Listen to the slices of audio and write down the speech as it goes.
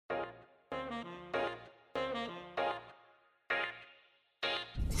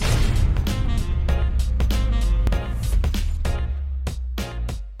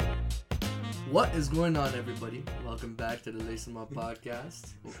What is going on, everybody? Welcome back to the Lace 'em Up podcast.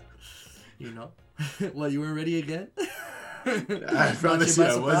 You know, what, you weren't ready again? I promise you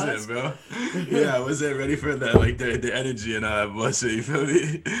I wasn't, bro. Yeah, I wasn't ready for that, like the energy and all that bullshit, you feel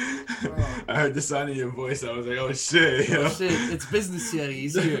me? I heard the sound of your voice, I was like, oh shit, yo. Oh shit, it's business here,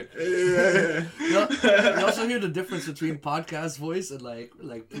 he's here. You also hear the difference between podcast voice and like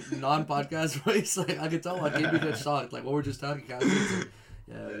non-podcast voice. Like I could tell why KB got shocked, like what we're just talking about. Like,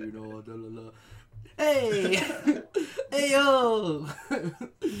 yeah, you know, blah, blah, blah. Hey, hey yo.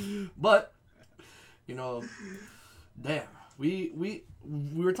 But you know, damn, we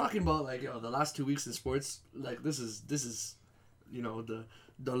were talking about like, you know, the last 2 weeks in sports. Like this is you know, the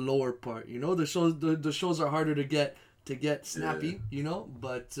lower part. You know, the shows are harder to get snappy. You know,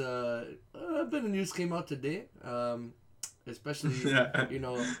 but a bit of news came out today. Especially you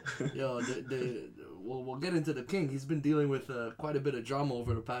know, we'll get into the King. He's been dealing with quite a bit of drama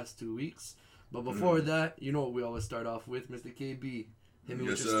over the past 2 weeks. But before that, you know what we always start off with, Mr. KB. Hit me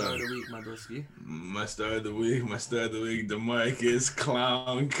with your start of the week, my broski. My start of the week, the Marcus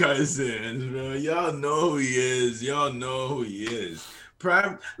Clown Cousins, bro. Y'all know who he is. We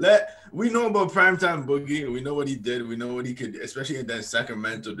know about Primetime Boogie. We know what he did. We know what he could, especially in that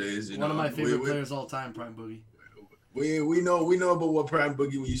Sacramento days. One of my favorite players all time, Prime Boogie. We know about what Prime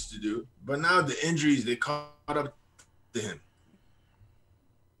Boogie we used to do. But now the injuries, they caught up to him.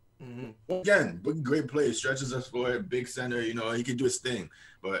 Mm-hmm. Again, Boogie, great player, stretches us forward, big center, you know, he can do his thing.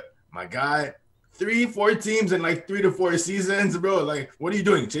 But my guy, 3-4 teams in like 3 to 4 seasons, bro. Like, what are you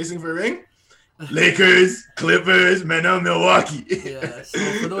doing? Chasing for a ring? Lakers, Clippers, man, I'm Milwaukee. Yeah, so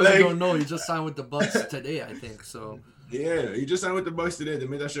for those who don't know, he just signed with the Bucks today, I think. So yeah, he just signed with the Bucks today. They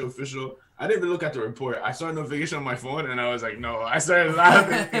made that shit official. I didn't even look at the report. I saw a notification on my phone, and I was like, no. I started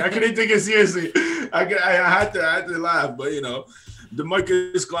laughing. I couldn't take it seriously. I had to laugh, but you know. The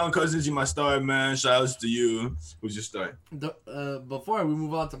Marcus Clown Cousins, you my star, man. Shout outs to you. Who's your star? Before we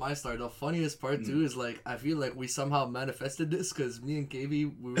move on to my star, the funniest part too is like I feel like we somehow manifested this because me and KB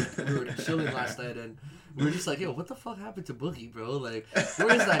we were chilling last night and we were just like, yo, what the fuck happened to Boogie, bro? Like,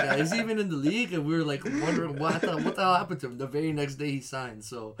 where is that guy? Is he even in the league? And we were like wondering what the hell happened to him. The very next day he signed.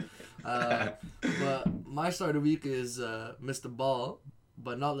 So, but my star of the week is Mr. Ball,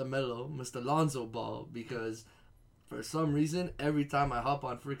 but not LaMelo, Mr. Lonzo Ball, because for some reason, every time I hop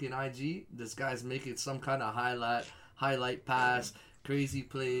on freaking IG, this guy's making some kind of highlight pass, crazy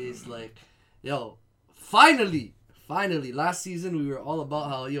plays. Like, yo, finally, last season we were all about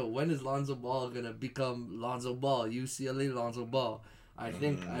how, yo, when is Lonzo Ball gonna become Lonzo Ball, UCLA Lonzo Ball? I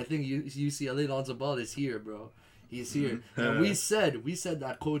think UCLA Lonzo Ball is here, bro. He's here. And we said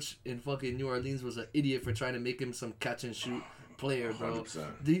that coach in fucking New Orleans was an idiot for trying to make him some catch and shoot player, bro.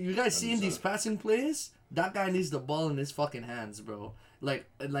 100%. You guys seen these passing plays? That guy needs the ball in his fucking hands, bro. Like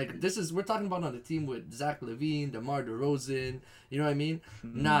we're talking about on the team with Zach LaVine, DeMar DeRozan, you know what I mean?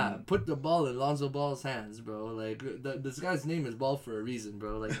 Nah, put the ball in Lonzo Ball's hands, bro. Like this guy's name is Ball for a reason,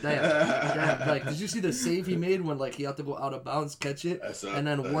 bro. Like damn. Like, did you see the save he made when like he had to go out of bounds, catch it, and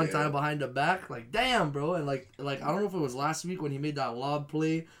then one time behind the back? Like damn, bro. And like I don't know if it was last week when he made that lob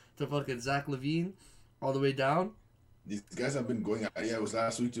play to fucking Zach LaVine all the way down. These guys have been going at it. Yeah, it was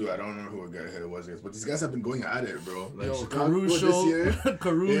last week too. I don't remember who it was, but these guys have been going at it, bro. Like, yo, Caruso.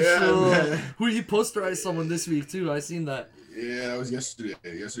 Who he posterized someone this week too. I seen that. Yeah, that was yesterday.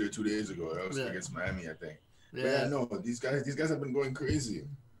 2 days ago. That was against Miami, I think. Yeah, no, these guys have been going crazy.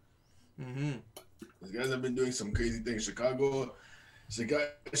 Mm-hmm. These guys have been doing some crazy things. Chicago,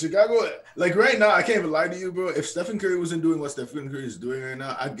 like right now, I can't even lie to you, bro. If Stephen Curry wasn't doing what Stephen Curry is doing right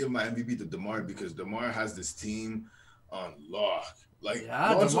now, I'd give my MVP to DeMar because DeMar has this team on lock. Like, yeah,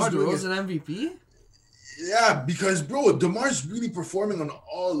 DeMar DeRozan MVP? Yeah, because, bro, DeMar's really performing on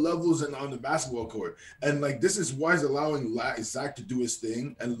all levels and on the basketball court. And, like, this is why he's allowing Zach to do his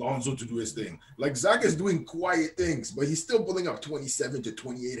thing and Lonzo to do his thing. Like, Zach is doing quiet things, but he's still pulling up 27 to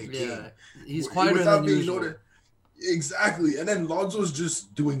 28 a game. Yeah, he's quieter than usual. Exactly. And then Lonzo's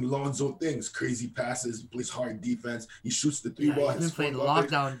just doing Lonzo things. Crazy passes, plays hard defense. He shoots the three ball. He's been playing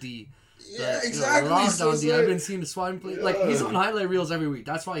lockdown D. Yeah, exactly. Lockdown D. I've been seeing the swine play. Like, he's on highlight reels every week.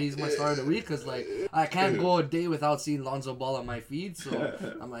 That's why he's my star of the week. Because, like, I can't go a day without seeing Lonzo Ball on my feed. So,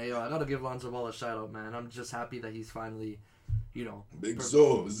 I'm like, yo, I got to give Lonzo Ball a shout out, man. I'm just happy that he's finally, you know. Big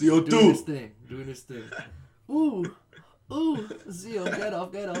Zio2. Doing his thing. Ooh, Zio, get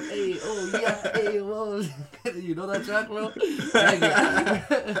up. Hey, oh, yeah, hey, whoa. You know that track, bro?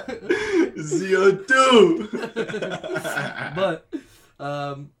 Zio2. But,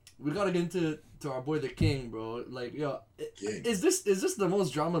 we gotta get into our boy the King, bro. Like, yo, is this the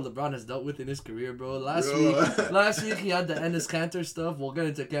most drama LeBron has dealt with in his career, bro? Last week he had the Enes Kanter stuff. We'll get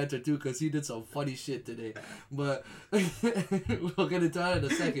into Kanter too, cause he did some funny shit today. But we'll get into that in a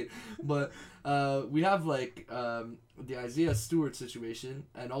second. But we have like the Isiah Stewart situation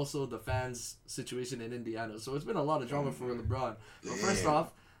and also the fans situation in Indiana. So it's been a lot of drama for LeBron. But first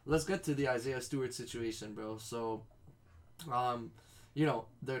off, let's get to the Isiah Stewart situation, bro. So, you know,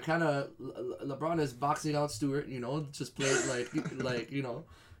 they're kind of LeBron is boxing out Stewart. You know, just play like you know,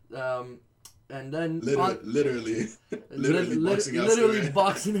 and then literally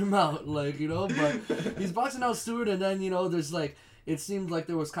boxing him out, like, you know. But he's boxing out Stewart, and then, you know, there's like, it seemed like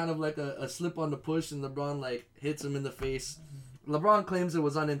there was kind of like a slip on the push, and LeBron like hits him in the face. LeBron claims it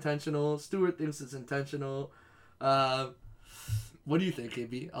was unintentional. Stewart thinks it's intentional. What do you think,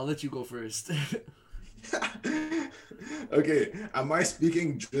 KB? I'll let you go first. Okay, am I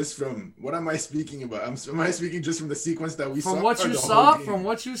speaking just from what am I speaking about? Am I speaking just from the sequence that we saw? From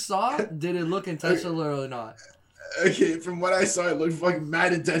what you saw, did it look intentional or not? Okay, from what I saw, it looked fucking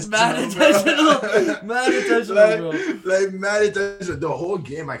mad intentional. Mad intentional, bro. Like mad intentional. The whole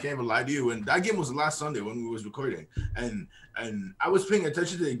game, I can't even lie to you. And that game was last Sunday when we was recording, and I was paying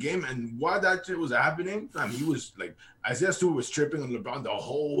attention to the game. And while that shit was happening, he was like, Isiah Stewart was tripping on LeBron the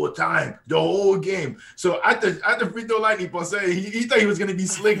whole time, the whole game. So at the free throw line, he thought he was gonna be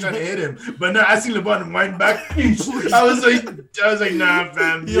slick trying to hit him, but no, I see LeBron wind back. I was like, nah,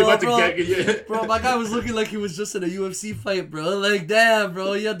 fam, you're about to get. Bro, my guy was looking like he was just in a UFC fight, bro. Like, damn,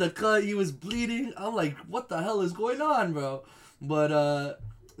 bro, he had the cut, he was bleeding. I'm like, what the hell is going on, bro? But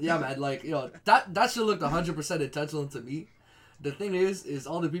yeah, man, like, yo, that shit looked 100% intentional to me. The thing is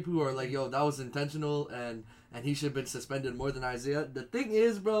all the people who are like, yo, that was intentional and he should have been suspended more than Isiah. The thing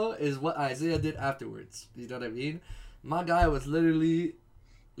is, bro, is what Isiah did afterwards. You know what I mean? My guy was literally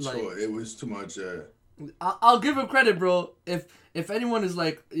like... So it was too much... I'll give him credit, bro. If anyone is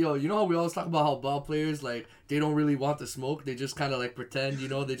like, yo, you know how we always talk about how ball players, like, they don't really want to smoke. They just kind of, like, pretend, you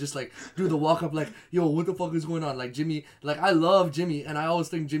know? They just, like, do the walk-up, like, yo, what the fuck is going on? Like, Jimmy, like, I love Jimmy, and I always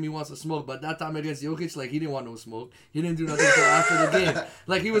think Jimmy wants to smoke. But that time against Jokic, like, he didn't want no smoke. He didn't do nothing until after the game.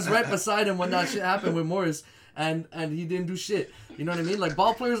 Like, he was right beside him when that shit happened with Morris. And he didn't do shit. You know what I mean? Like,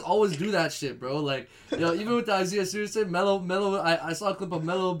 ball players always do that shit, bro. Like, you know, even with the Isiah Stewart shit, Melo, I saw a clip of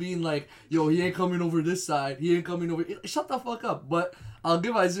Melo being like, yo, he ain't coming over this side. He ain't coming over. Shut the fuck up. But I'll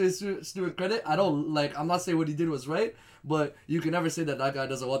give Isiah Stewart credit. I'm not saying what he did was right, but you can never say that guy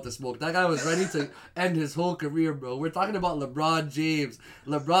doesn't want to smoke. That guy was ready to end his whole career, bro. We're talking about LeBron James.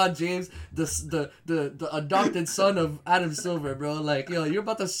 LeBron James, the adopted son of Adam Silver, bro. Like, yo, you're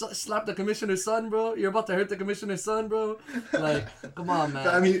about to slap the commissioner's son, bro. You're about to hurt the commissioner's son, bro. Like, come on, man.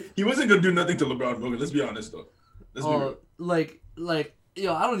 I mean, he wasn't gonna do nothing to LeBron, bro. Let's be honest, though. Let's be real. Like,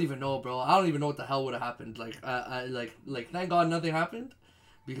 yo, I don't even know, bro. I don't even know what the hell would have happened. Like, thank God nothing happened,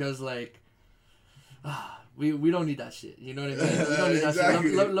 because like. We don't need that shit. You know what I mean? We don't need that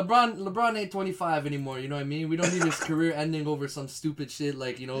Exactly. shit. LeBron ain't 25 anymore. You know what I mean? We don't need his career ending over some stupid shit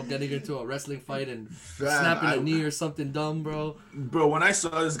like, you know, getting into a wrestling fight and snapping a knee or something dumb, bro. Bro, when I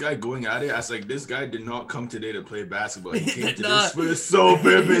saw this guy going at it, I was like, this guy did not come today to play basketball. He came to this for his sole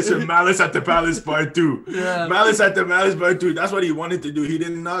purpose and Malice at the Palace Part 2. Yeah. Malice at the Palace Part 2. That's what he wanted to do. He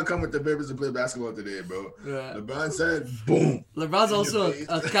did not come with the purpose to play basketball today, bro. Yeah. LeBron said, boom. LeBron's also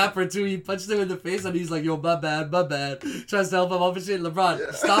a capper too. He punched him in the face and he's like, yo, my bad. Tries to help him up and shit.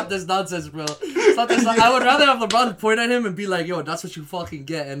 LeBron, stop this nonsense, bro. Stop this. I would rather have LeBron point at him and be like, yo, that's what you fucking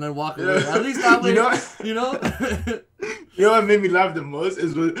get, and then walk away. At least that way, you know? You know what made me laugh the most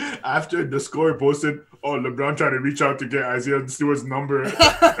is when after the score posted, oh, LeBron tried to reach out to get Isiah Stewart's number.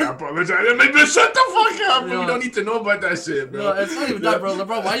 I apologize. I'm like, shut the fuck up, bro. We don't need to know about that shit, bro. No, it's not even that, bro.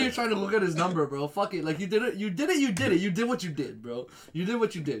 LeBron, why are you trying to look at his number, bro? Fuck it. Like, you did it. You did what you did, bro. You did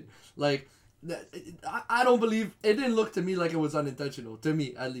what you did. Like, I don't believe it. Didn't look to me like it was unintentional, to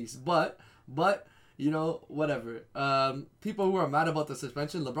me at least. But you know, whatever. People who are mad about the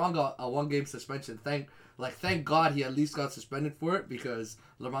suspension, LeBron got a 1-game suspension. Thank God he at least got suspended for it, because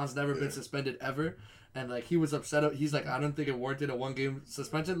LeBron's never been suspended ever. And like, he was upset. He's like, I don't think it warranted a 1-game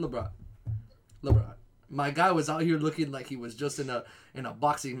suspension. LeBron, my guy was out here looking like he was just in a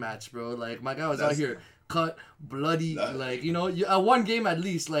boxing match, bro. Like, my guy was out here cut, bloody, like, you know, one game at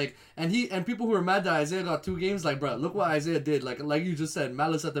least, like, and people who were mad that Isiah got 2 games, like, bro, look what Isiah did, like you just said,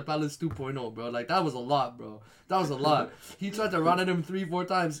 Malice at the Palace 2.0, bro, like, that was a lot, bro. That was a lot. He tried to run at him 3-4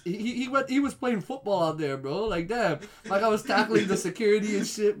 times. He was playing football out there, bro. Like, damn. Like, I was tackling the security and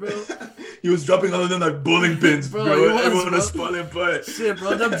shit, bro. He was dropping all of them like bowling pins, bro. Everyone was falling apart. Shit,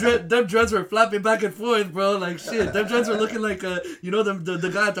 bro. Them dreads were flapping back and forth, bro. Like, shit. Them dreads were looking like, you know,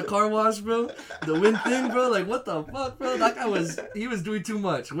 the guy at the car wash, bro. The wind thing, bro. Like, what the fuck, bro? That guy was doing too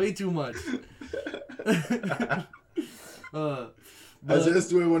much. Way too much. Isiah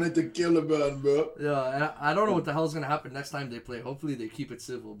Stewart wanted to kill LeBron, bro. Yeah, and I don't know what the hell's gonna happen next time they play. Hopefully they keep it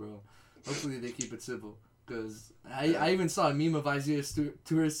civil, bro. Hopefully they keep it civil. Because I even saw a meme of Isiah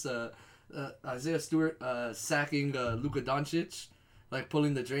Stewart sacking Luka Doncic, like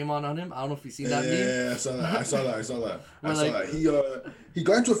pulling the Draymond on him. I don't know if you've seen that meme. Yeah, I saw that. He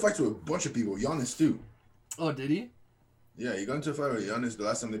got into a fight with a bunch of people. Giannis too. Oh, did he? Yeah, he got into a fight with Giannis the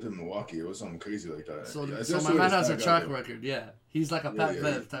last time they played in Milwaukee. It was something crazy like that. So my man has a track record. Yeah, he's like a Pat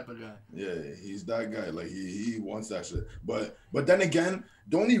Bev type of guy. Yeah, he's that guy. Like he wants that shit. But then again,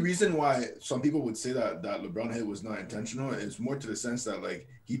 the only reason why some people would say that LeBron hit was not intentional is more to the sense that like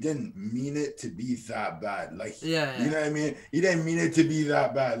he didn't mean it to be that bad. Like you know what I mean? He didn't mean it to be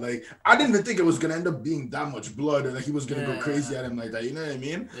that bad. Like I didn't even think it was gonna end up being that much blood or like he was gonna go crazy at him like that. You know what I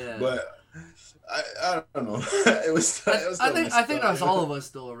mean? Yeah. But I don't know. it was I think that's all of us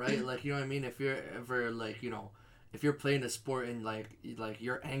though, right? Like, you know what I mean? If you're ever like, you know, if you're playing a sport and like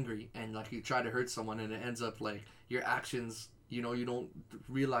you're angry and like you try to hurt someone and it ends up like your actions, you know, you don't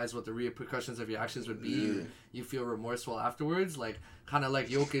realize what the repercussions of your actions would be. You feel remorseful afterwards, like kind of like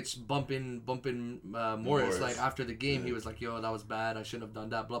Jokic bumping Morris. Like after the game, he was like, "Yo, that was bad. I shouldn't have done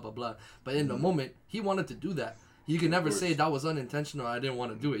that." Blah blah blah. But in the moment, he wanted to do that. You can never say that was unintentional. I didn't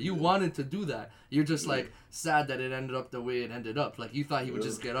want to do it. You wanted to do that. You're just like sad that it ended up the way it ended up. Like you thought he would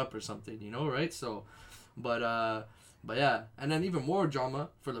just get up or something, you know, right? So, but yeah. And then even more drama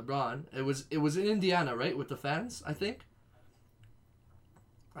for LeBron. It was in Indiana, right, with the fans. I think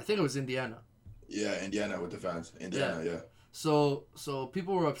it was Indiana. Yeah, Indiana with the fans. Indiana, yeah. So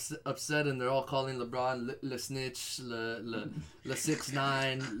people were upset and they're all calling LeBron le snitch, le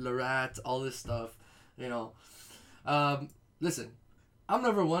 6ix9ine, le rat, all this stuff, you know. Listen, I'm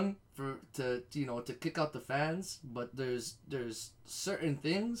never one to kick out the fans, but there's certain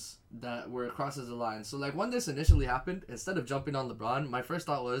things that where it crosses the line. So like when this initially happened, instead of jumping on LeBron, my first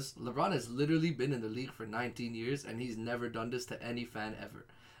thought was LeBron has literally been in the league for 19 years and he's never done this to any fan ever.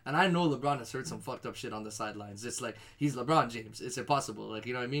 And I know LeBron has heard some fucked up shit on the sidelines. It's like, he's LeBron James. It's impossible. Like,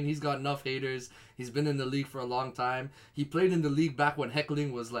 you know what I mean? He's got enough haters. He's been in the league for a long time. He played in the league back when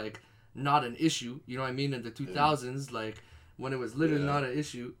heckling was like not an issue. You know what I mean? In the 2000s, like when it was literally not an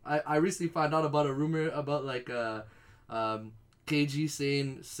issue. I recently found out about a rumor about like KG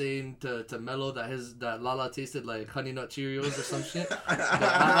saying to Melo that Lala tasted like Honey Nut Cheerios or some shit. I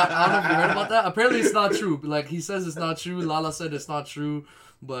don't know if you heard about that. Apparently it's not true. Like he says it's not true. Lala said it's not true.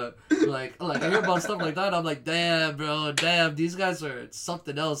 But like I hear about stuff like that. I'm like, damn, bro, these guys are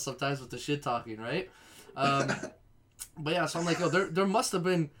something else sometimes with the shit talking, right? But yeah, so I'm like, yo, there must have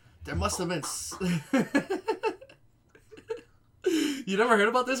been. You never heard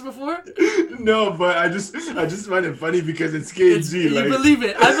about this before? No, but I just find it funny because it's KG. You believe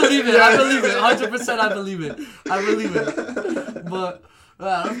it. I believe it. 100% I believe it. But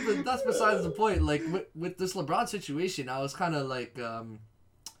that's besides the point. Like with this LeBron situation, I was kind of like,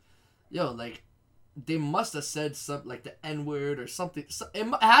 like they must have said something like the N-word or something. It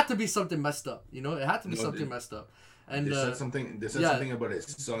had to be something messed up, you know? It had to be something messed up. And they said something about his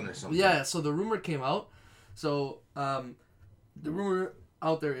son or something. Yeah, so the rumor came out. So the rumor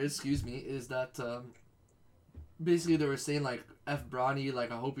out there is that basically they were saying like F Bronny,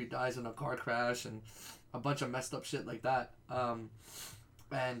 like I hope he dies in a car crash and a bunch of messed up shit like that. And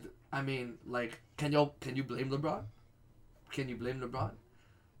I mean, like, can you blame LeBron? Can you blame LeBron?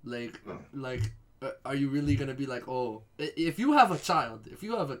 Like, are you really gonna be like, oh, if you have a child, if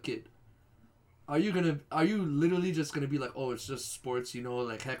you have a kid, are you literally just gonna be like, oh, it's just sports, you know,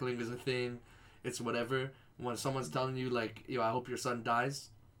 like heckling is a thing, it's whatever, when someone's telling you like, yo, I hope your son dies?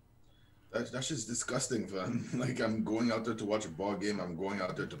 That's just disgusting, fam. Like, I'm going out there to watch a ball game, I'm going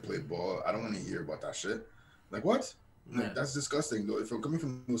out there to play ball, I don't want to hear about that shit. Like, what? Like, that's disgusting, though. If I'm coming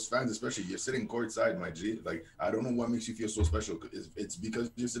from those fans, especially, you're sitting courtside, my G. Like, I don't know what makes you feel so special. It's because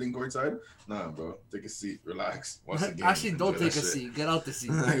you're sitting courtside? Nah, bro. Take a seat. Relax. Watch the game. Actually, don't take a seat. Get out the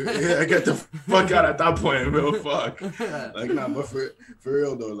seat. Yeah, get the fuck out at that point, bro. Fuck. Like, nah, but for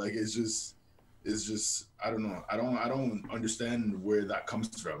real, though, like, it's just... is just I don't know. I don't understand where that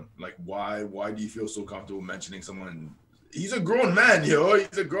comes from. Like why do you feel so comfortable mentioning someone? He's a grown man, yo.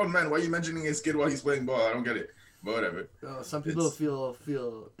 He's a grown man. Why are you mentioning his kid while he's playing ball? I don't get it. But whatever. Some people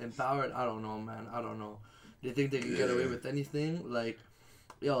feel empowered. I don't know, man. I don't know. They think they can get away with anything. Like,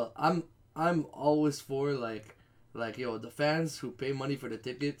 yo, I'm always for like yo, the fans who pay money for the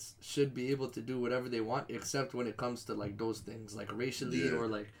tickets should be able to do whatever they want, except when it comes to like those things, like racially or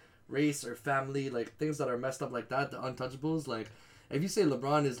like race or family, like things that are messed up like that, the untouchables. Like, if you say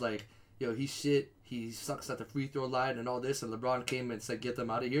LeBron is like, yo, he's shit, he sucks at the free throw line and all this, and LeBron came and said, get them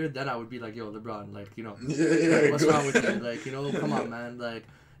out of here, then I would be like, yo, LeBron, like, you know, what's wrong with you? Like, you know, come on, man. Like,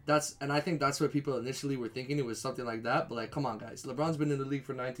 and I think that's what people initially were thinking. It was something like that, but like, come on, guys. LeBron's been in the league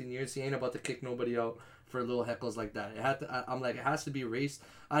for 19 years. He ain't about to kick nobody out for little heckles like that. I'm like, it has to be race.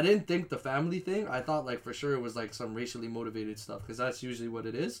 I didn't think the family thing. I thought like for sure it was like some racially motivated stuff, because that's usually what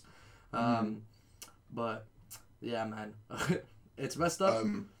it is. But yeah, man, it's messed up.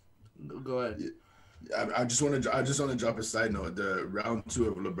 Go ahead. I just want to drop a side note. The round 2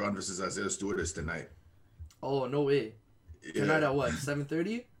 of LeBron versus Isiah Stewart is tonight. Oh, no way. Tonight at what,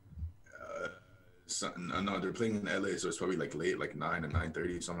 7:30? No, they're playing in LA, so it's probably like late, like 9 or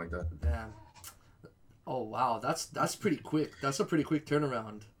 9:30, something like that. Damn. Oh wow, that's pretty quick. That's a pretty quick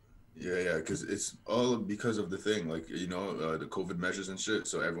turnaround. Yeah, because it's all because of the thing, like, you know, the COVID measures and shit.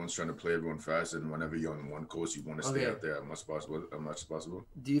 So everyone's trying to play everyone fast, and whenever you're on one coast, you want to stay out there as much as possible.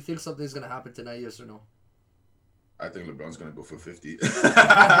 Do you think something's gonna happen tonight? Yes or no? I think LeBron's gonna go for 50. Okay.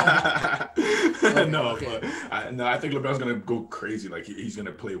 But I think LeBron's gonna go crazy. Like he's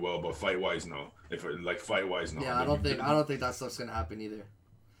gonna play well, but fight wise, no. No. Yeah, I don't think that stuff's gonna happen either.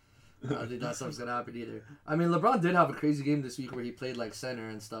 I don't think that stuff's gonna happen either. I mean, LeBron did have a crazy game this week where he played like center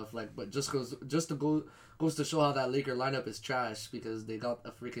and stuff. Like, but goes to show how that Laker lineup is trash, because they got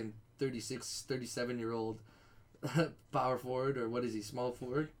a freaking 36, 37-year-old power forward, or what is he, small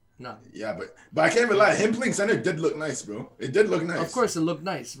forward? No. Yeah, but I can't even lie. Him playing center did look nice, bro. It did look nice. Of course, it looked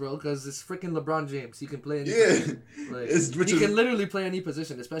nice, bro, because it's freaking LeBron James. He can play any position. Like, he can literally play any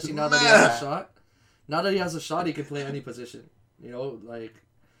position, especially now that he has a shot. Now that he has a shot, he can play any position. You know, like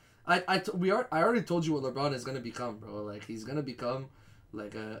I already told you what LeBron is gonna become, bro. Like, he's gonna become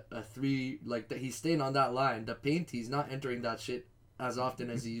like a 3, like that. He's staying on that line. The paint, he's not entering that shit as often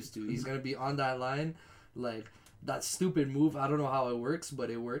as he used to. He's gonna be on that line, like. That stupid move, I don't know how it works, but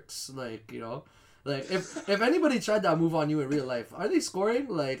it works. Like, you know, like if anybody tried that move on you in real life, are they scoring?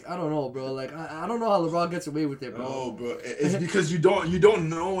 Like, I don't know, bro. Like, I don't know how LeBron gets away with it, bro. Oh, bro, it's because you don't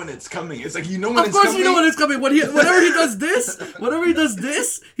know when it's coming. It's like you know when it's coming. Of course you know when it's coming. Whenever he does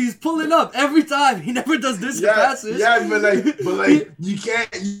this, he's pulling up every time. He never does this. Passes. Yeah, but like you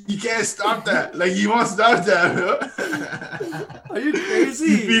can't stop that. Like, you won't stop that, bro. Are you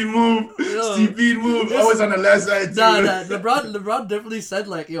crazy? Speed move. Always on the left side too. Nah. LeBron definitely said,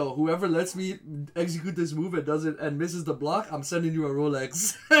 like, yo, whoever lets me execute this move and doesn't and misses the block, I'm sending you a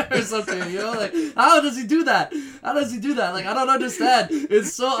Rolex or something. You know, like, how does he do that? Like, I don't understand.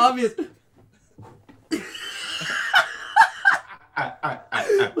 It's so obvious.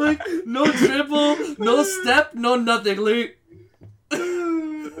 Like, no dribble, no step, no nothing. Like,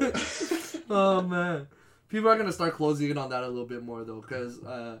 oh man. People are going to start closing in on that a little bit more, though, because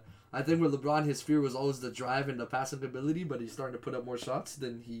I think with LeBron, his fear was always the drive and the passing ability, but he's starting to put up more shots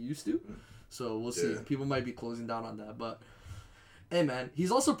than he used to. So we'll see. People might be closing down on that. But, hey, man,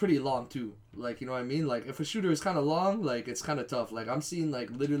 he's also pretty long, too. Like, you know what I mean? Like, if a shooter is kind of long, like, it's kind of tough. Like, I'm seeing,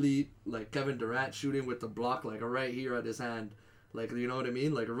 like, literally, like, Kevin Durant shooting with the block, like, right here at his hand. Like, you know what I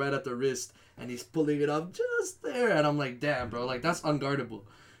mean? Like, right at the wrist, and he's pulling it up just there. And I'm like, damn, bro. Like, that's unguardable.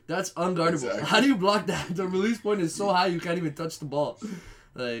 That's unguardable. Exactly. How do you block that? The release point is so high you can't even touch the ball.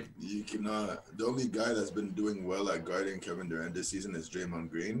 Like, you cannot. The only guy that's been doing well at guarding Kevin Durant this season is Draymond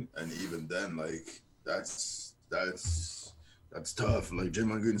Green, and even then, like, that's tough. Like,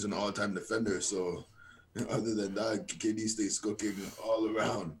 Draymond Green's an all-time defender, so other than that, KD stays cooking all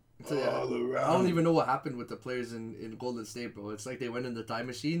around. So, yeah, all around. I don't even know what happened with the players in Golden State, bro. It's like they went in the time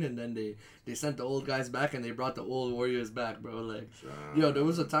machine and then they sent the old guys back and they brought the old Warriors back, bro. Like, yo, there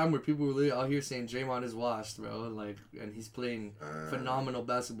was a time where people were really out here saying Draymond is washed, bro. Like, and he's playing phenomenal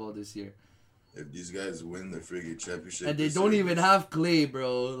basketball this year. If these guys win the friggin' championship, and they don't even have Clay,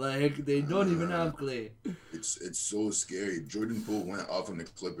 bro. Like, they don't even have Clay. It's so scary. Jordan Poole went off on the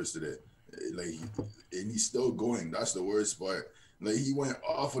Clippers today, like, and he's still going. That's the worst part. Like, he went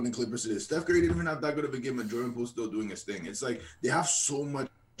off on the Clippers today. Steph Curry didn't even have that good of a game, and Jordan Poole's still doing his thing. It's like they have so much,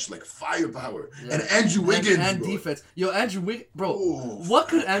 like, firepower. Yeah. And Andrew Wiggins, and defense. Yo, Andrew Wiggins, bro. Oh, what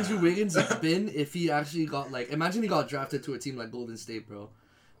could Andrew Wiggins have been if he actually got, like, imagine he got drafted to a team like Golden State, bro.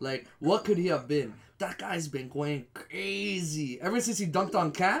 Like, what could he have been? That guy's been going crazy. Ever since he dunked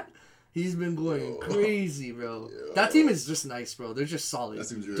on Cat, he's been going crazy, bro. That team is just nice, bro. They're just solid.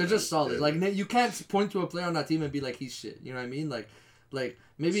 Really They're just solid. Yeah. Like, you can't point to a player on that team and be like, he's shit. You know what I mean? Like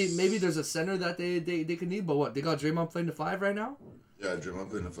maybe there's a center that they could need, but what? They got Draymond playing the 5 right now? Yeah, Draymond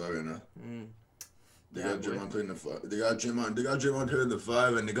playing the 5 right now. They got Draymond boy. playing the 5. They got Draymond playing the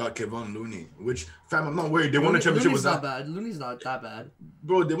 5, and they got Kevon Looney. Which, fam, I'm not worried. They won the championship with not bad. Looney's not that bad.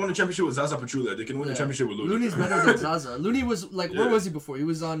 Bro, they won the championship with Zaza Pachulia. They can win the championship with Looney. Looney's better than Zaza. Looney was like, where was he before? He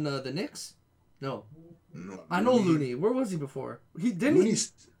was on the Knicks. No, I know Looney. Where was he before? He's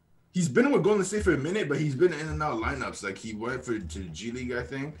been with Golden State for a minute, but he's been in and out lineups. Like he went to G League, I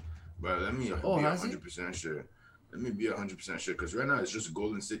think. But let me be 100% sure. Let me be 100% sure, because right now it's just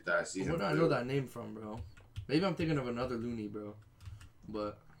Golden State that I see him. Where do I know that name from, bro? Maybe I'm thinking of another Looney, bro.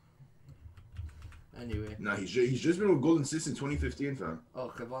 But anyway. Nah, he's just been with Golden State since 2015, fam.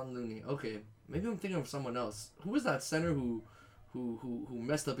 Oh, Kevon Looney. Okay, maybe I'm thinking of someone else. Who was that center who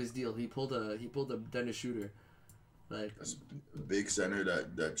messed up his deal? He pulled a Dennis Schroeder. Like that's a big center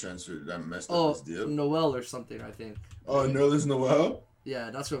that transferred that messed up his deal. Noel or something, I think. Oh, Nerlens Noel?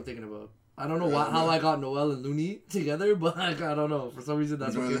 Yeah, that's what I'm thinking about. I don't know how I got Noel and Looney together, but I don't know. For some reason,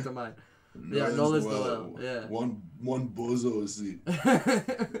 that's what came to mind. Nerlens Noel. Yeah. One bozo see.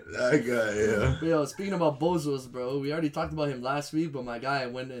 That guy, yeah. Yo, speaking about bozos, bro, we already talked about him last week, but my guy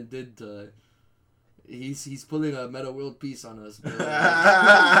went and did. He's pulling a Meta World Peace on us, bro. Yeah,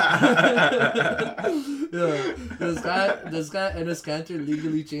 this guy Enes Kanter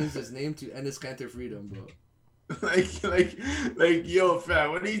legally changed his name to Enes Kanter Freedom, bro. like, yo,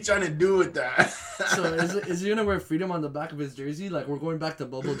 fam, what are you trying to do with that? So is he gonna wear freedom on the back of his jersey? Like, we're going back to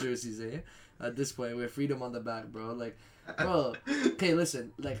bubble jerseys, eh? At this point, we have freedom on the back, bro. Like, bro, okay,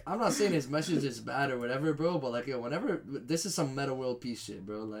 listen. Like, I'm not saying his message is bad or whatever, bro. But like, yo, whenever this is some Meta World Peace shit,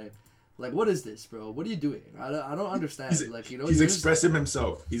 bro. Like, what is this, bro? What are you doing? I don't understand. He's expressing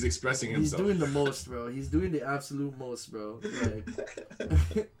himself. He's expressing himself. He's doing the most, bro. He's doing the absolute most, bro. Like,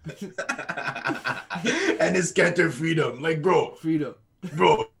 and it's Kanter freedom, like, bro. Freedom,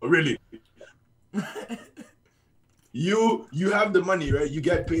 bro. Really. You have the money, right? You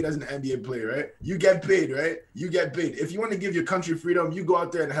get paid as an NBA player, right? You get paid, right? You get paid. If you want to give your country freedom, you go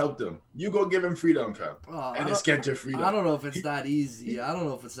out there and help them. You go give him freedom, fam. And it's Kanter freedom. I don't know if it's that easy.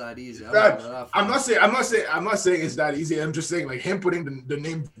 I'm not saying it's that easy. I'm just saying, like, him putting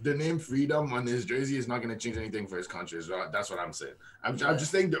the name freedom on his jersey is not going to change anything for his country. So that's what I'm saying. I'm just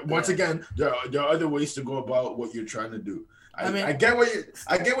saying that once again, there are other ways to go about what you're trying to do. I get what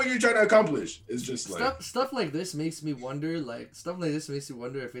you're trying to accomplish. It's just like stuff like this makes me wonder. Like, stuff like this makes me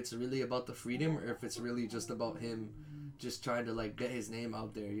wonder if it's really about the freedom or if it's really just about him just trying to like get his name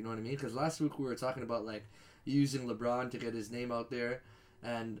out there. You know what I mean? Because last week we were talking about like using LeBron to get his name out there,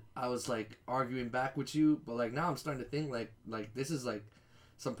 and I was like arguing back with you. But like now I'm starting to think like this is like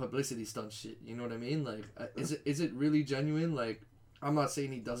some publicity stunt shit. You know what I mean? Like, is it really genuine? Like, I'm not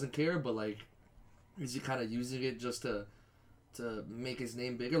saying he doesn't care, but like, is he kind of using it just to make his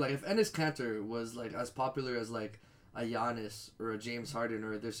name bigger? Like, if Enes Kanter was like as popular as like a Giannis or a James Harden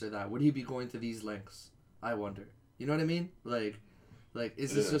or this or that, would he be going to these lengths? I wonder. You know what I mean? Like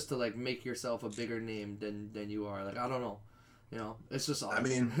is this just to like make yourself a bigger name than you are? Like, I don't know. You know, it's just odd. I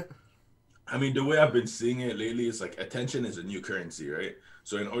mean, the way I've been seeing it lately is like attention is a new currency, right?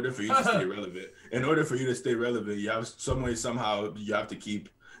 So in order for you to stay relevant, you have somehow you have to keep.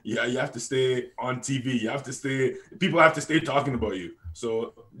 Yeah, you have to stay on TV. People have to stay talking about you.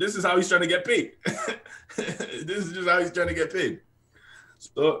 So this is how he's trying to get paid. This is just how he's trying to get paid.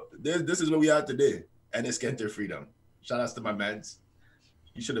 So this is where we are today. And it's Kanter freedom. Shout outs to my mans.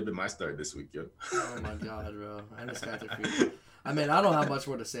 You should have been my start this week, yo. Oh my god, bro. And it's Kanter freedom. I mean, I don't have much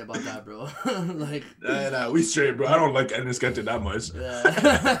more to say about that, bro. Like, nah, we straight, bro. I don't like Enes Kanter that much. Yeah.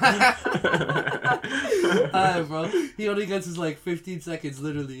 Alright, bro. He only gets his like 15 seconds,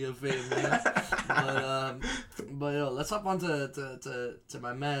 literally, of fame, man. But yo, let's hop on to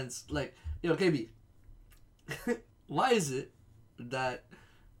my man's. Like, yo, KB, why is it that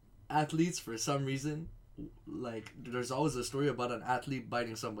athletes, for some reason, like, there's always a story about an athlete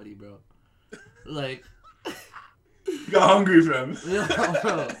biting somebody, bro? Like. You got hungry, fam. Yeah,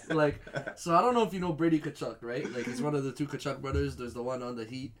 bro. Like, so I don't know if you know Brady Tkachuch, right? Like, he's one of the two Tkachuck brothers. There's the one on the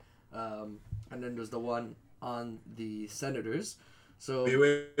Heat, and then there's the one on the Senators. So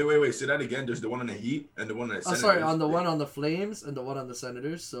wait. Say that again. There's the one on the Heat and the one on the Senators. Oh, sorry, on the one on the Flames and the one on the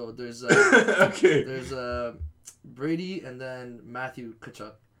Senators. So there's okay. There's Brady and then Matthew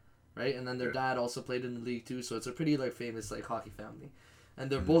Tkachuck, right? And then their dad also played in the league too. So it's a pretty like famous like hockey family. And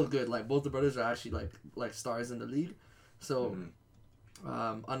they're both good. Like, both the brothers are actually like stars in the league. So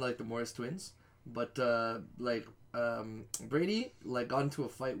unlike the Morris twins. But Brady got into a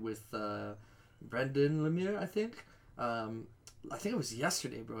fight with Brendan Lemieux, I think. I think it was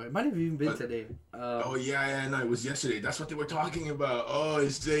yesterday, bro. It might have even been today. No, it was yesterday. That's what they were talking about. Oh,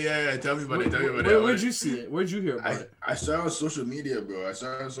 it's yeah. Tell me about it. Where'd you see it? Where'd you hear about it? I saw it on social media, bro.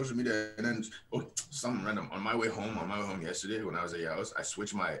 And then something random on my way home yesterday when I was at your house. I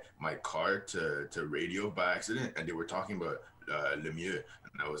switched my car to radio by accident, and they were talking about Lemieux,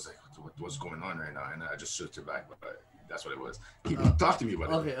 and I was like, what's going on right now? And I just switched it back, but that's what it was. Talk to me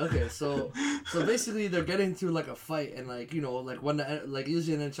about it. Okay. So basically, they're getting to a fight, and when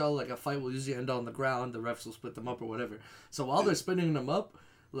usually in NHL, a fight will usually end on the ground. The refs will split them up or whatever. So while they're splitting them up,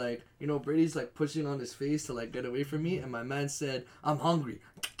 Brady's pushing on his face to get away from me, and my man said, "I'm hungry,"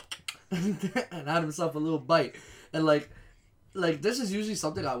 and had himself a little bite, and this is usually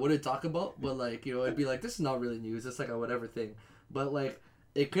something I wouldn't talk about, but it'd be this is not really news. It's a whatever thing, but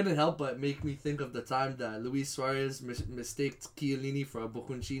it couldn't help but make me think of the time that Luis Suarez mistaked Chiellini for a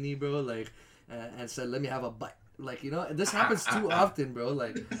Bocconcini, bro, and said, "Let me have a bite." This happens too often, bro.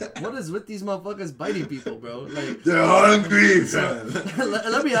 What is with these motherfuckers biting people, bro? They're hungry, man.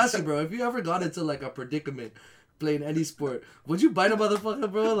 Let me ask you, bro, if you ever got into a predicament playing any sport, would you bite a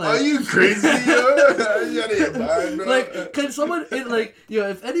motherfucker, bro? Are you crazy, yo? You gotta get mine, bro. Can someone,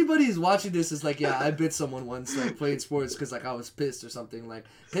 if anybody's watching this is I bit someone once, playing sports because, I was pissed or something,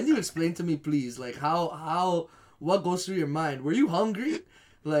 can you explain to me, please, what goes through your mind? Were you hungry?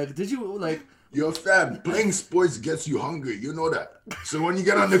 Did you, Yo, fam, playing sports gets you hungry. You know that. So when you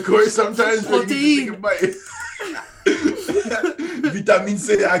get on the court, sometimes you need to take a bite. Vitamin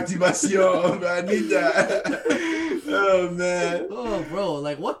C activation. I need that. Oh, man. Oh, bro.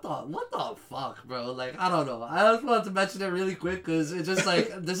 What the fuck, bro? I don't know. I just wanted to mention it really quick because it's just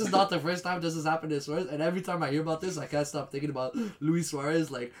this is not the first time this has happened to Suarez. And every time I hear about this, I can't stop thinking about Luis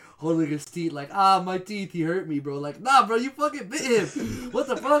Suarez, holding his teeth, my teeth, he hurt me, bro. Nah, bro, you fucking bit him. What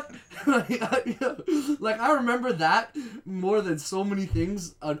the fuck? I remember that more than so many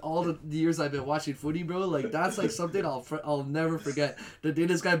things on all the years I've been watching footy, bro. That's something I'll never forget. The day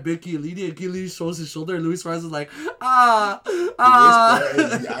this guy bit Chiellini and Chiellini shows his shoulder and Luis Suarez is The worst part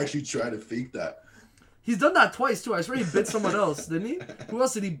is he actually tried to fake that. He's done that twice too. I swear he bit someone else, didn't he? Who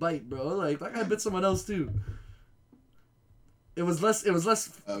else did he bite, bro? That guy bit someone else too. It was less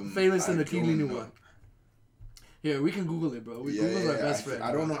famous than the Chiellini one. Here, we can Google it, bro. Google's our best friend.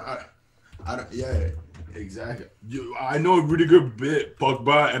 I don't know. I don't. Yeah, exactly. I know Rudiger bit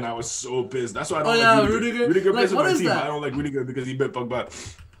Pogba, and I was so pissed. That's why I don't like Rudiger. Rudiger plays with my team. I don't like Rudiger because he bit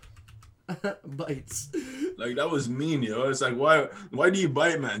Pogba. Bites. That was mean, yo. It's why do you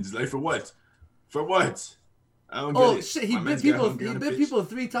bite, man? For what? For what? I don't get it. Oh shit! He bit people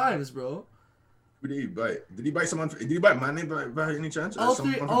 3 times, bro. Who did he bite? Did he bite someone? Did he bite Mane by any chance? All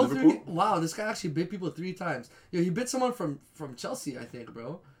three. Wow, this guy actually bit people 3 times. Yo, he bit someone from Chelsea, I think,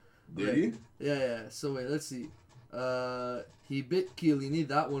 bro. Did he? Yeah. So wait, let's see. He bit Chiellini.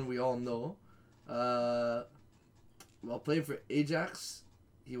 That one we all know. While playing for Ajax,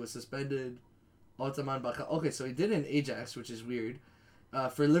 he was suspended. Ottoman Baka. Okay, so he did in Ajax, which is weird.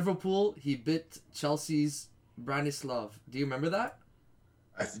 For Liverpool, he bit Chelsea's Branislav. Do you remember that?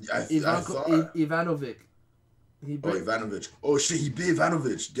 I thought Ivanovic. Ivanovic. Oh shit, he bit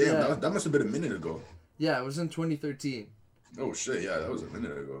Ivanovic. Damn, Yeah. that must have been a minute ago. Yeah, it was in 2013. Oh shit, yeah, that was a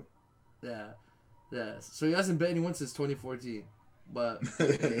minute ago. Yeah. So he hasn't bit anyone since 2014. But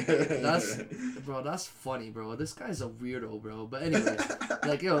that's funny, bro. This guy's a weirdo, bro. But anyway,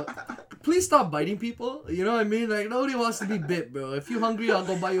 yo, please stop biting people. You know what I mean? Nobody wants to be bit, bro. If you're hungry, I'll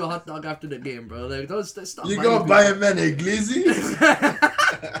go buy you a hot dog after the game, bro. Don't stop. You gonna buy him an Iglesi?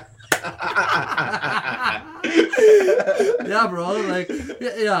 Yeah, bro.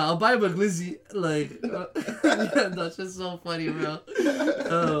 Yeah, I'll buy him a glizzy. That's just so funny, bro.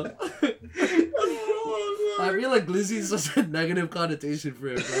 I feel like glizzy is such a negative connotation for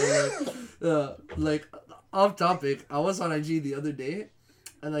him, bro. Off topic, I was on IG the other day,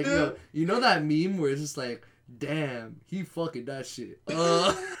 and you know that meme where it's just damn, he fucking that shit.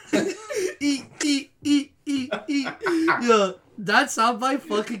 Yo, that soundbite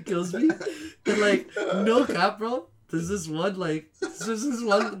fucking kills me. And no cap, bro. There's this one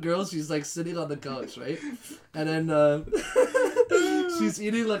girl, she's sitting on the couch, right? And then she's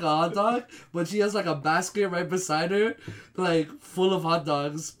eating like a hot dog, but she has like a basket right beside her, like full of hot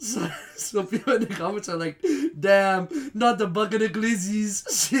dogs. So people in the comments are like, damn, not the bucket of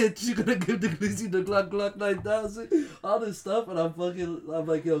glizzies. Shit, she gonna give the glizzy the Glock 9000. All this stuff, and I'm like,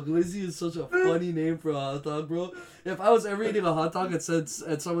 yo, glizzy is such a funny name for a hot dog, bro. If I was ever eating a hot dog and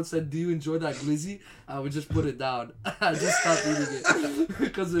someone said, do you enjoy that glizzy? I would just put it down. I just stopped eating it.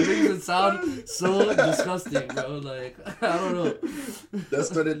 Because it makes it sound so disgusting, bro. Like, I don't know.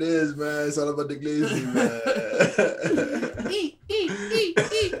 That's what it is, man. It's all about the glazing, man. Eat.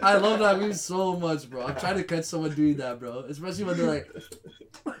 I love that meme so much, bro. I'm trying to catch someone doing that, bro. Especially when they're like,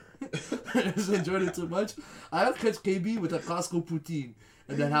 I just enjoyed it too much. I have to catch KB with a Costco poutine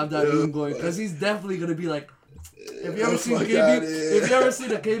and then have that meme going. Because he's definitely going to be like, if you ever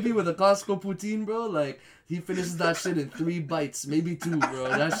seen a KB with a Costco poutine, bro, like, he finishes that shit in 3 bites, maybe 2, bro.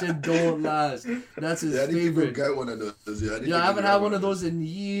 That shit don't last. That's his favorite. Get one of those. I haven't had one of those in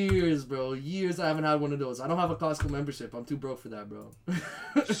years, bro. Years I haven't had one of those. I don't have a Costco membership. I'm too broke for that, bro.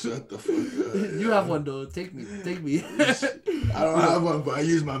 Shut the fuck up. You have one, though. Take me. I don't have one, but I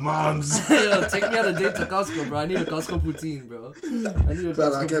use my mom's. Yo, take me on a date to Costco, bro. I need a Costco poutine, bro.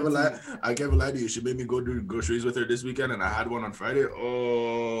 I can't lie to you. She made me go do groceries with her this weekend, and I had one on Friday.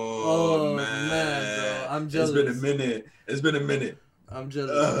 Oh man, bro. I'm jealous. It's been a minute. I'm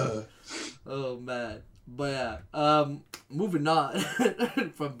jealous. Oh man. But yeah. Moving on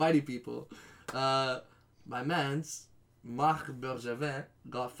from bitey people. My man's Marc Bergevin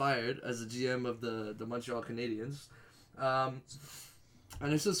got fired as the GM of the Montreal Canadiens. And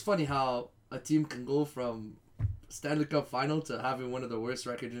it's just funny how a team can go from Stanley Cup final to having one of the worst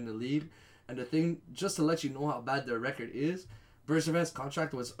records in the league. And the thing, just to let you know how bad their record is, Bergevin's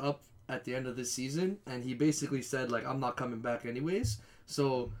contract was up at the end of this season, and he basically said, like, I'm not coming back anyways.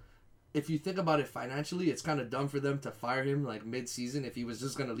 So if you think about it financially, it's kind of dumb for them to fire him, like, mid-season. If he was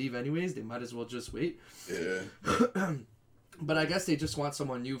just going to leave anyways, they might as well just wait. Yeah. But I guess they just want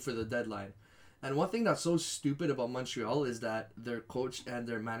someone new for the deadline. And one thing that's so stupid about Montreal is that their coach and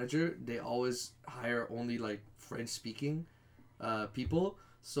their manager, they always hire only, like, French-speaking people.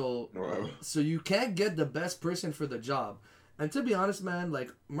 So you can't get the best person for the job. And to be honest, man,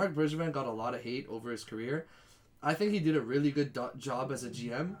 like, Marc Bergevin got a lot of hate over his career. I think he did a really good job as a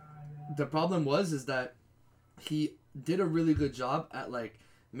GM. The problem is that he did a really good job at, like,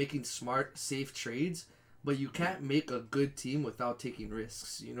 making smart, safe trades. But you can't make a good team without taking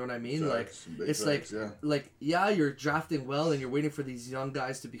risks. You know what I mean? Facts, like, it's facts, like, you're drafting well and you're waiting for these young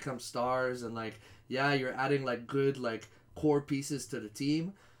guys to become stars. And, like, you're adding, like, good, like, core pieces to the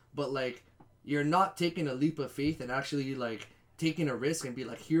team. But, like, you're not taking a leap of faith and actually, like, taking a risk and be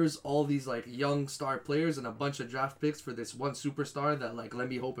like, here's all these, like, young star players and a bunch of draft picks for this one superstar that, like, let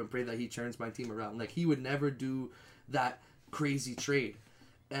me hope and pray that he turns my team around. Like, he would never do that crazy trade.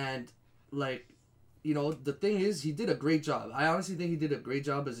 And, like, you know, the thing is, he did a great job. I honestly think he did a great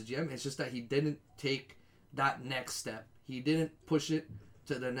job as a GM. It's just that he didn't take that next step. He didn't push it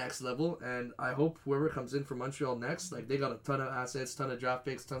to the next level. And I hope whoever comes in for Montreal next, like, they got a ton of assets, ton of draft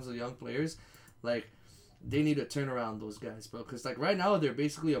picks, tons of young players. Like, they need to turn around those guys, bro. Because, like, right now, they're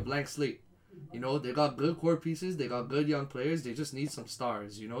basically a blank slate. You know, they got good core pieces. They got good young players. They just need some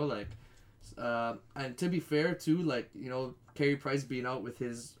stars, you know? Like, and to be fair, too, like, you know, Carey Price being out with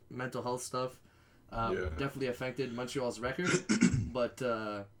his mental health stuff, definitely affected Montreal's record. But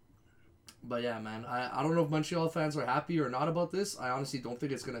yeah, man, I don't know if Montreal fans are happy or not about this. I honestly don't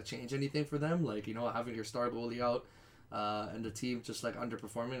think it's going to change anything for them. Like, you know, having your star goalie out and the team just, like,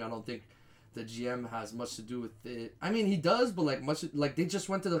 underperforming, I don't think the GM has much to do with it. I mean, he does, but, like, they just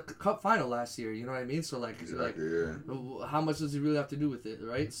went to the cup final last year, you know what I mean? So, like, how much does he really have to do with it,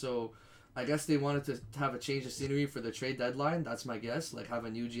 right? So I guess they wanted to have a change of scenery for the trade deadline. That's my guess. Like, have a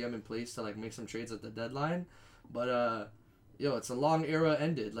new GM in place to, like, make some trades at the deadline. But, it's a long era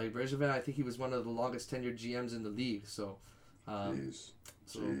ended. Like, Bergevin, I think he was one of the longest tenured GMs in the league. So,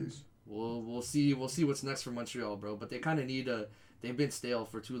 we'll see what's next for Montreal, bro. But they kind of need they've been stale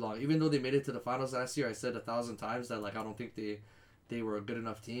for too long. Even though they made it to the finals last year, I said 1,000 times that, like, I don't think they were a good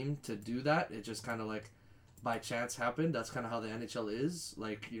enough team to do that. It just kind of, like, by chance happened. That's kind of how the NHL is.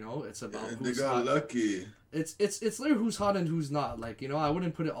 Like, you know, it's about who's they got hot. lucky. It's like who's hot and who's not. Like, you know, I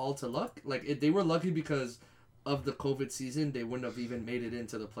wouldn't put it all to luck. Like, they were lucky because of the COVID season. They wouldn't have even made it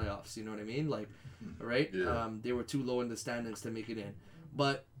into the playoffs. You know what I mean? Like, right? Yeah. They were too low in the standings to make it in.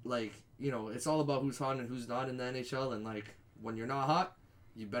 But, like, you know, it's all about who's hot and who's not in the NHL. And, like, when you're not hot,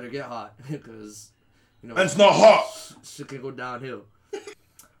 you better get hot because, you know, it's not hot. Shit can go downhill.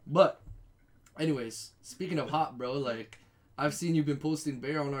 But anyways, speaking of hot, bro, like, I've seen you've been posting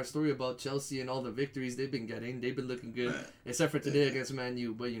Bear on our story about Chelsea and all the victories they've been getting. They've been looking good, except for today against Man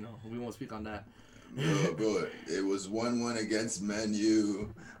U. But we won't speak on that. Bro, it was 1-1 against Man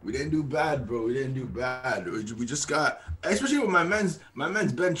U. We didn't do bad, bro. We didn't do bad. We just got, especially with my man's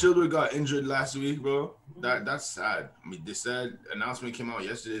Ben Chilwell got injured last week, bro. That's sad. I mean, they said announcement came out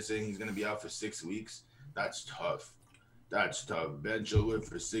yesterday saying he's gonna be out for 6 weeks. That's tough. That's tough. Ben Chilwell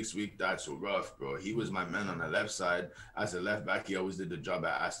for 6 weeks. That's rough, bro. He was my man on the left side. As a left back, he always did the job I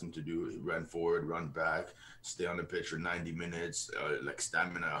asked him to do. He ran forward, run back, stay on the pitch for 90 minutes, like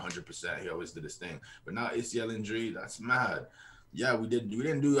stamina 100%. He always did his thing. But now ACL injury, that's mad. Yeah, we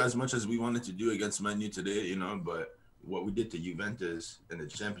didn't do as much as we wanted to do against Man U today, but what we did to Juventus in the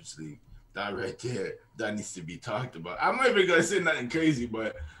Champions League, that right there, that needs to be talked about. I'm not even gonna say nothing crazy,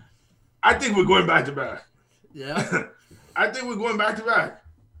 but I think we're going back to back. Yeah. I think we're going back to back.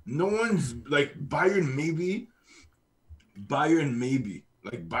 No one's like Bayern maybe.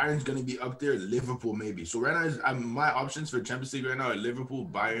 Like Bayern's gonna be up there. Liverpool maybe. So right now, my options for Champions League right now are Liverpool,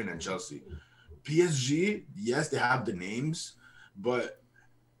 Bayern, and Chelsea. PSG, yes, they have the names, but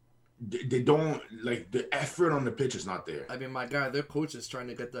they don't like the effort on the pitch is not there. I mean, my guy, their coach is trying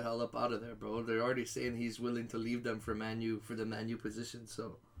to get the hell up out of there, bro. They're already saying he's willing to leave them for Man U for the Man U position.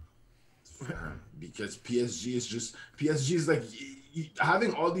 So. Because PSG is like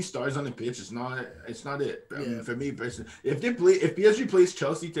having all these stars on the pitch. It's not it. I mean, for me personally, if PSG plays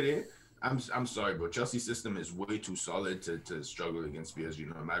Chelsea today, I'm sorry, bro. Chelsea's system is way too solid to struggle against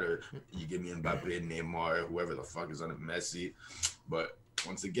PSG. No matter you give me Mbappe, Neymar, whoever the fuck is on it, Messi. But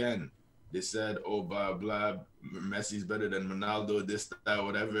once again, they said, oh blah blah, Messi's better than Ronaldo, this, that,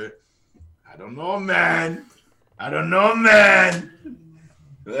 whatever. I don't know, man.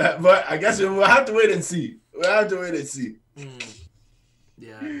 But I guess we'll have to wait and see.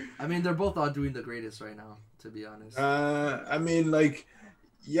 Yeah. I mean, they're both not doing the greatest right now, to be honest. I mean, like,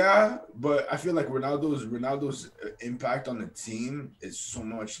 yeah, but I feel like Ronaldo's impact on the team is so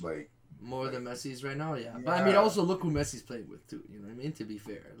much like more than Messi's right now, yeah. But I mean, also look who Messi's playing with too. You know what I mean? To be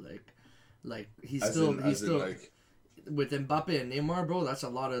fair, like he's still like, with Mbappe and Neymar, bro, that's a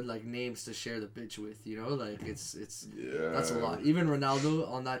lot of like names to share the pitch with, like it's that's a lot. Even Ronaldo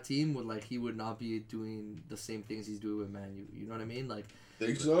on that team he would not be doing the same things he's doing with Man U. You know what I mean? Like,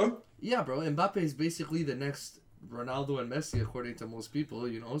 think so? Yeah, bro. Mbappe is basically the next Ronaldo and Messi according to most people.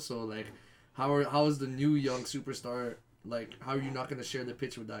 So like, how is the new young superstar like? How are you not gonna share the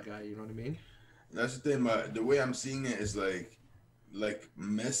pitch with that guy? You know what I mean? That's the thing. The way I'm seeing it is like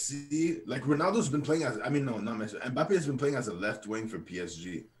Messi, like Ronaldo's been playing as, not Messi. Mbappe has been playing as a left wing for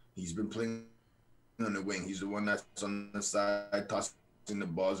PSG. He's been playing on the wing. He's the one that's on the side, tossing the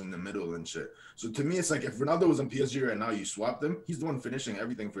balls in the middle and shit. So to me, it's like if Ronaldo was on PSG right now, you swap them. He's the one finishing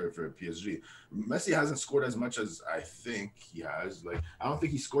everything for PSG. Messi hasn't scored as much as I think he has. Like, I don't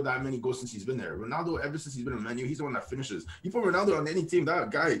think he scored that many goals since he's been there. Ronaldo, ever since he's been in Man U, he's the one that finishes. You put Ronaldo on any team,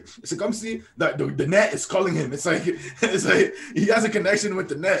 that guy, it's like, come see that the net is calling him. It's like he has a connection with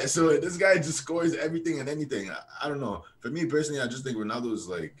the net. So this guy just scores everything and anything. I don't know. For me personally, I just think Ronaldo's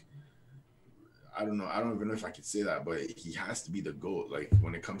like, I don't know. I don't even know if I could say that, but he has to be the GOAT. Like,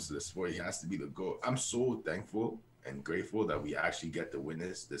 when it comes to the sport, he has to be the GOAT. I'm so thankful and grateful that we actually get to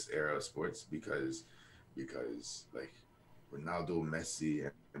witness this era of sports because like Ronaldo, Messi,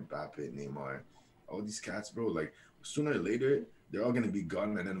 and Mbappe, Neymar, all these cats, bro, like sooner or later, they're all going to be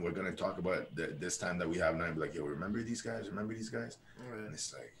gone. And then we're going to talk about this time that we have now and be like, yo, remember these guys? Right. And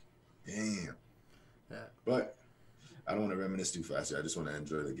it's like, damn. Yeah. But I don't want to reminisce too fast here. I just want to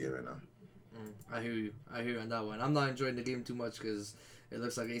enjoy the game right now. I hear you on that one. I'm not enjoying the game too much because it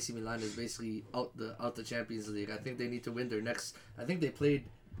looks like AC Milan is basically out the Champions League. I think they need to win their next. I think they played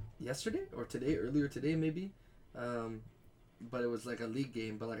yesterday or earlier today maybe, but it was like a league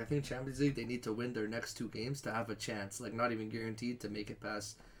game. But like I think Champions League they need to win their next 2 games to have a chance. Like not even guaranteed to make it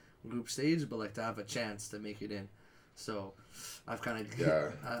past group stage, but like to have a chance to make it in. So I've kind of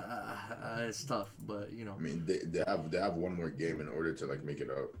it's tough, but I mean they have one more game in order to like make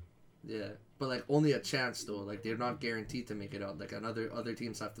it out. Yeah, but like only a chance though. Like they're not guaranteed to make it out. Like other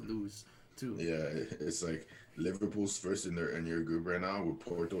teams have to lose too. Yeah, it's like Liverpool's first in your group right now, with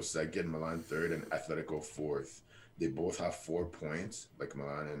Porto second, Milan third, and Atletico fourth. They both have 4 points, like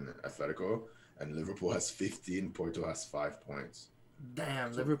Milan and Atletico, and Liverpool has 15. Porto has 5 points.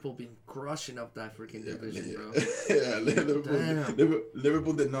 Damn, Liverpool been crushing up that freaking division, bro. Yeah,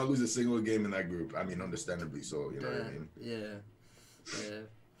 Liverpool did not lose a single game in that group. I mean, understandably so. You know what I mean? Yeah.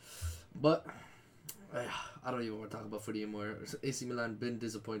 But I don't even want to talk about footy anymore. AC Milan been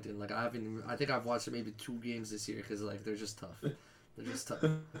disappointing. Like I think I've watched maybe 2 games this year because like they're just tough.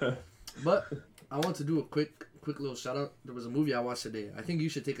 But I want to do a quick quick little shout out. There was a movie I watched today. I think you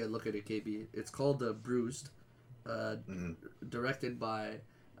should take a look at it, KB. It's called Bruised, directed by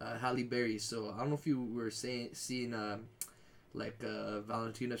Halle Berry. So I don't know if you were seeing Valentina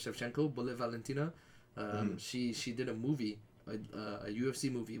Shevchenko, Bullet Valentina. She did a movie, a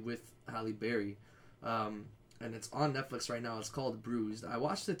UFC movie with Halle Berry, and it's on Netflix right now. It's called Bruised. I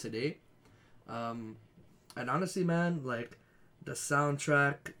watched it today, and honestly, man, like the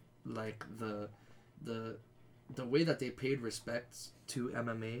soundtrack, like the way that they paid respect to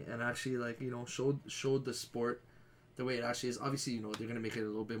MMA and actually showed the sport the way it actually is. Obviously, they're gonna make it a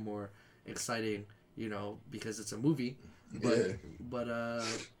little bit more exciting, because it's a movie. But I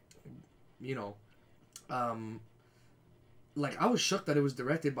was shocked that it was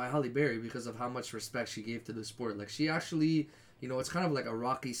directed by Halle Berry because of how much respect she gave to the sport. Like she actually, it's kind of like a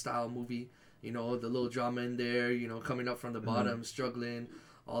Rocky style movie. The little drama in there. Coming up from the bottom, struggling,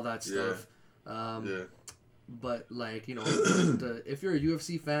 all that stuff. But if you're a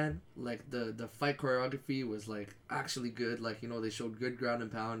UFC fan, like the fight choreography was like actually good. Like they showed good ground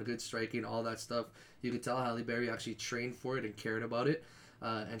and pound, good striking, all that stuff. You could tell Halle Berry actually trained for it and cared about it.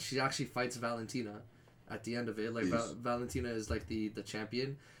 And she actually fights Valentina at the end of it. Like Valentina is like the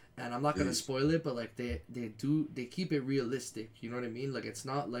champion, and I'm not gonna spoil it, but like they keep it realistic. You know what I mean? Like it's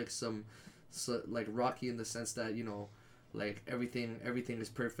not like like Rocky in the sense that like everything is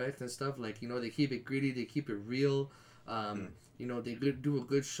perfect and stuff. Like they keep it gritty, they keep it real. They do a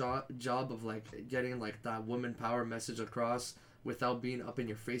good job of like getting like that woman power message across without being up in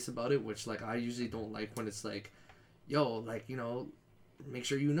your face about it, which like I usually don't like when it's like, yo, like make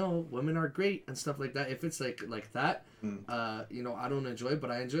sure women are great and stuff like that. If it's like that, I don't enjoy it, but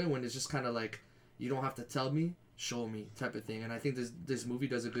I enjoy it when it's just kind of like you don't have to tell me, show me type of thing. And I think this movie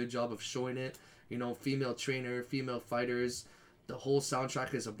does a good job of showing it. Female trainer, female fighters. The whole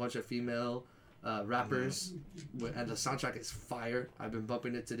soundtrack is a bunch of female rappers, and the soundtrack is fire. I've been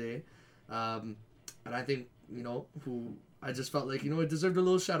bumping it today, and I think I just felt like it deserved a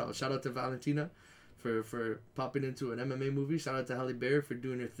little shout out. Shout out to Valentina for popping into an MMA movie. Shout out to Halle Berry for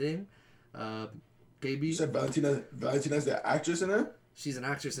doing her thing. KB. You said Valentina's the actress in there? She's an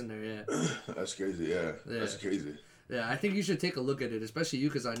actress in there, yeah. That's crazy, yeah. That's crazy. Yeah, I think you should take a look at it, especially you,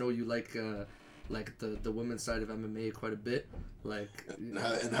 because I know you like the women's side of MMA quite a bit.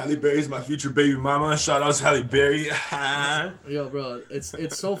 And Halle Berry's my future baby mama. Shout out to Halle Berry. Yo, bro,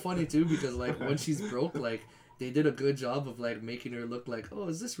 it's so funny too, because like when she's broke, like they did a good job of like making her look like, oh,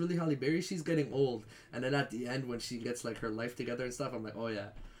 is this really Halle Berry? She's getting old. And then at the end when she gets like her life together and stuff, I'm like, oh yeah,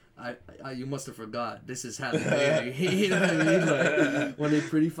 I you must have forgot, this is Halle Berry. You know what I mean? Like when they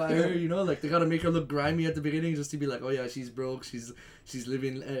prettify her, like they gotta make her look grimy at the beginning just to be like, oh yeah, she's broke, she's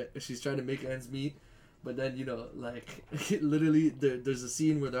living, she's trying to make ends meet. But then like literally there's a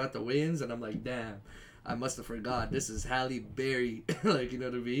scene where they're at the weigh-ins and I'm like, damn, I must have forgot, this is Halle Berry. Like, you know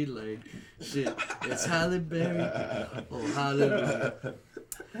what I mean? Like, shit, it's Halle Berry. Oh, hallelujah.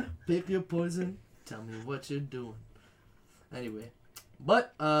 Pick your poison, tell me what you're doing. Anyway,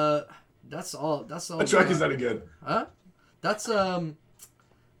 but that's all. What track is that again? Huh? That's what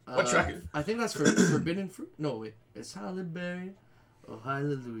track is? I think that's for Forbidden Fruit. No, wait, it's Halle Berry. Oh,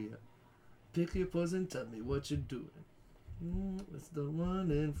 hallelujah. Pick your poison, tell me what you're doing. It's the one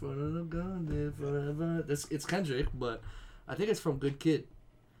in front of the gun, live forever. It's Kendrick, but I think it's from Good Kid.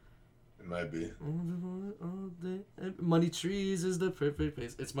 It might be. Money Trees is the perfect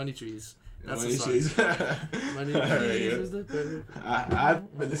place. It's Money Trees. That's Money the song. Trees. Money Trees is the perfect. I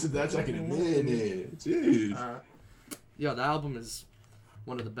haven't listened to that track in a minute. Jeez. Yo, the album is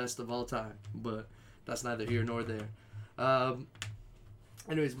one of the best of all time, but that's neither here nor there.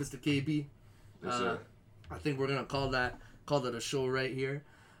 Anyways, Mr. KB. Yes, sir. I think we're gonna call it a show right here.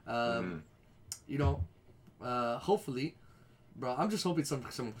 Hopefully, bro. I'm just hoping some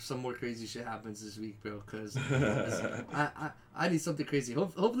more crazy shit happens this week, bro. Cause I need something crazy.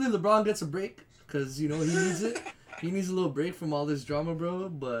 Hopefully LeBron gets a break, cause he needs it. He needs a little break from all this drama, bro.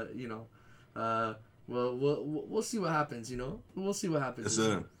 But we'll see what happens. We'll see what happens. Yes,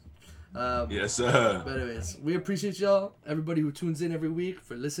 sir. Yes, sir. But anyways, we appreciate y'all, everybody who tunes in every week,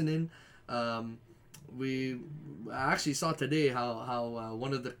 for listening. I actually saw today how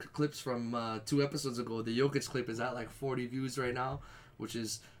one of the clips from 2 episodes ago, the Jokic clip, is at like 40 views right now, which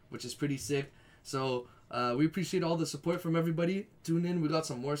is pretty sick. So we appreciate all the support from everybody. Tune in. We got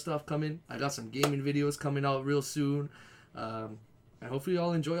some more stuff coming. I got some gaming videos coming out real soon. And hopefully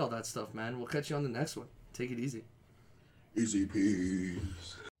y'all enjoy all that stuff, man. We'll catch you on the next one. Take it easy. Easy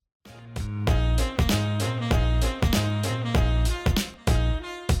peace.